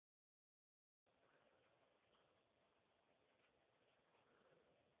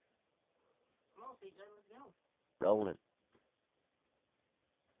Okay, John, let's go. Rolling.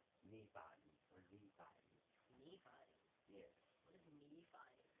 Knee fighting or knee fighting. Knee fighting. Yes. What is knee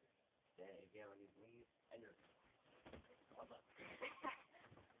fighting? There you get on his knees and you're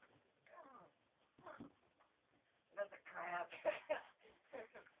that's a crap.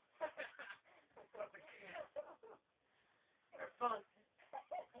 They're fun.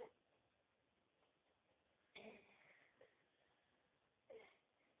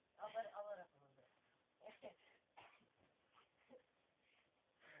 I'll let it up a little bit.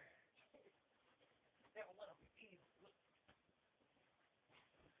 They're a little easy.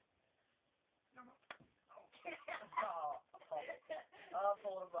 I'll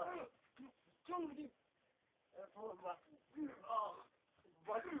pull him up. Pull him up. Oh,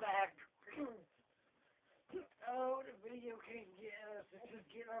 what's back? Oh, the video can't get us. Let's just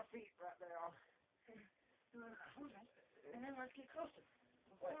get our feet right now. And then let's get closer.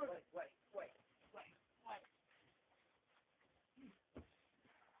 Wait.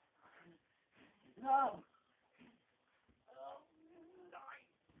 No. Oh, nice.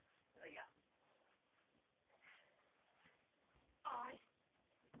 Yeah. I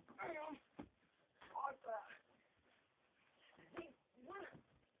am Arthur. The winner.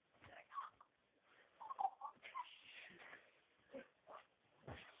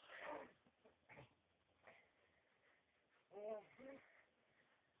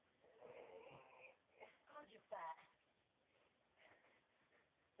 Cause you're fat.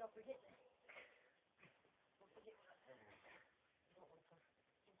 Don't forget that. Don't forget what I said. Don't want to.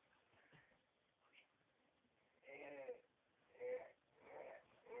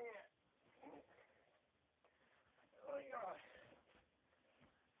 Oh, yeah.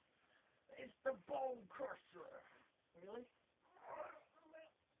 It's the bone crusher. Really?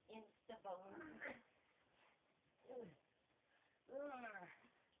 Insta bone.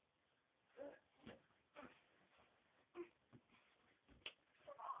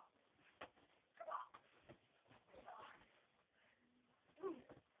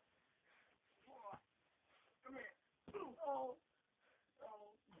 Come here. Oh.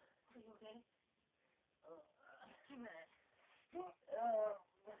 Are you okay? Come here.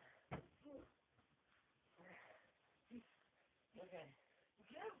 Okay.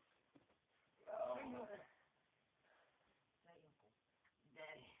 Oh. Oh.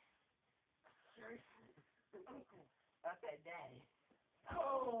 Daddy. Seriously? Uncle. I said daddy.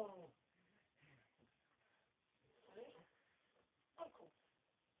 Oh. Uncle.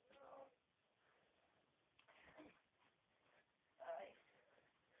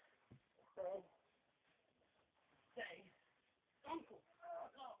 Say. Uncle.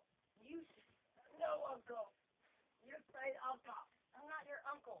 You say, No, uncle. You say uncle. I'm not your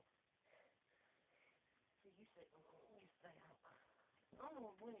uncle. You say uncle. You say uncle. I'm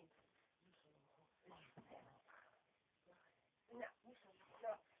winning. You say uncle. You say uncle.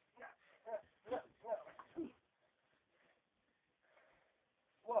 No. You say uncle.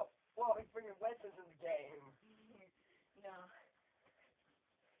 No. Whoa, he's bringing weapons in the game. No.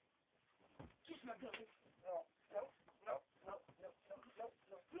 Kiss my belly. No.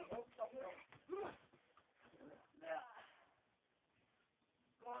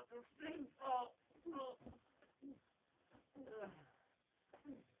 God, this thing.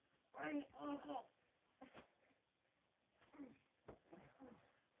 Bring uncle.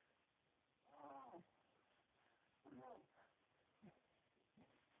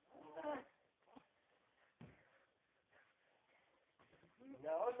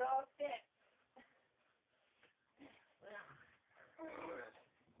 No, stick.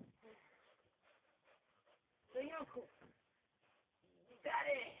 Say uncle.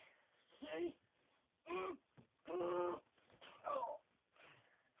 Daddy. Say. Oh.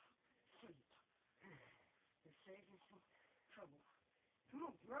 You're saving some trouble. Come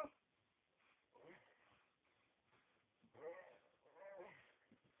on, bro.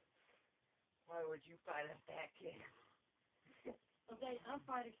 Why would you fight a fat kid? Okay, I'm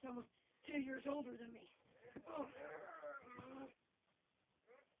fighting someone 2 years older than me. Oh.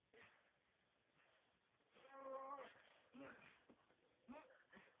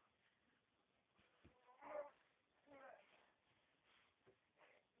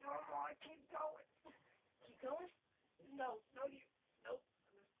 No, keep going. Keep going? No, you. Nope.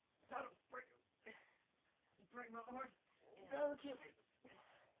 Son of a frick. You break my arm? No, Kill me.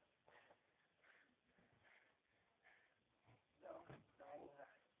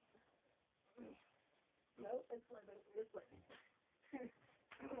 No, this way.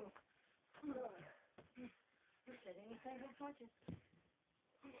 You said anything but punches.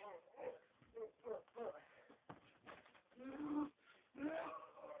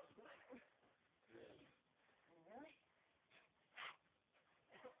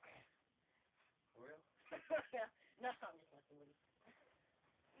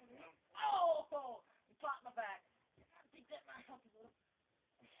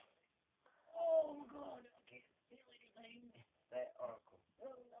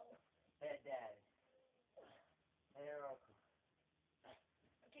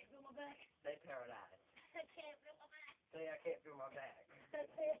 back. Say paradise. I can't feel my back. Say I can't feel my back. I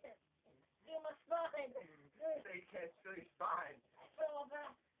can't feel my spine. Say you can't feel your spine. I feel my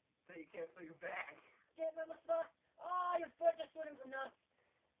back. Say you can't feel your back. Can't feel my spine. Oh, your foot just went into nuts.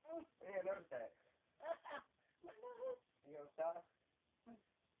 Yeah, notice that. My nose. You gonna stop?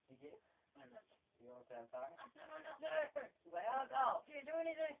 You get it? My nose. You gonna say I'm sorry? I said my nose hurt. Well, go. Can you do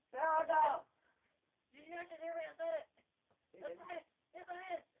anything? No, go. Did you actually hear me? I said it. You That's didn't. right. Yes, I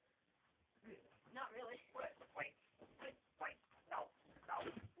did. Not really. Wait. No.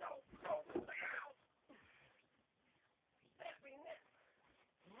 Happiness.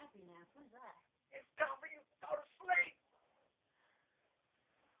 Happiness. What is that? It's time for you to go to sleep.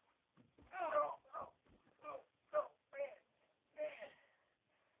 Oh, man.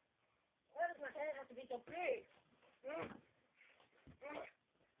 Why does my head have to be so big?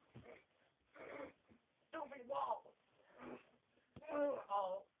 Stupid wall.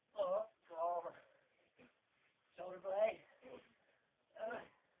 Oh, shoulder blade.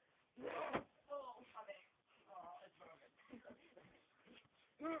 Oh, my back. Oh, it's broken.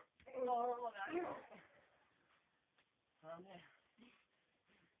 Oh, I'm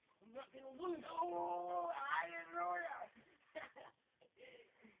not gonna lose. Oh, hallelujah.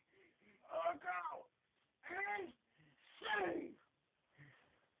 Oh, go. And save.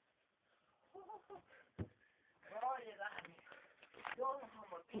 Oh, you lied. Don't know how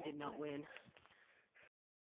much. He did not win.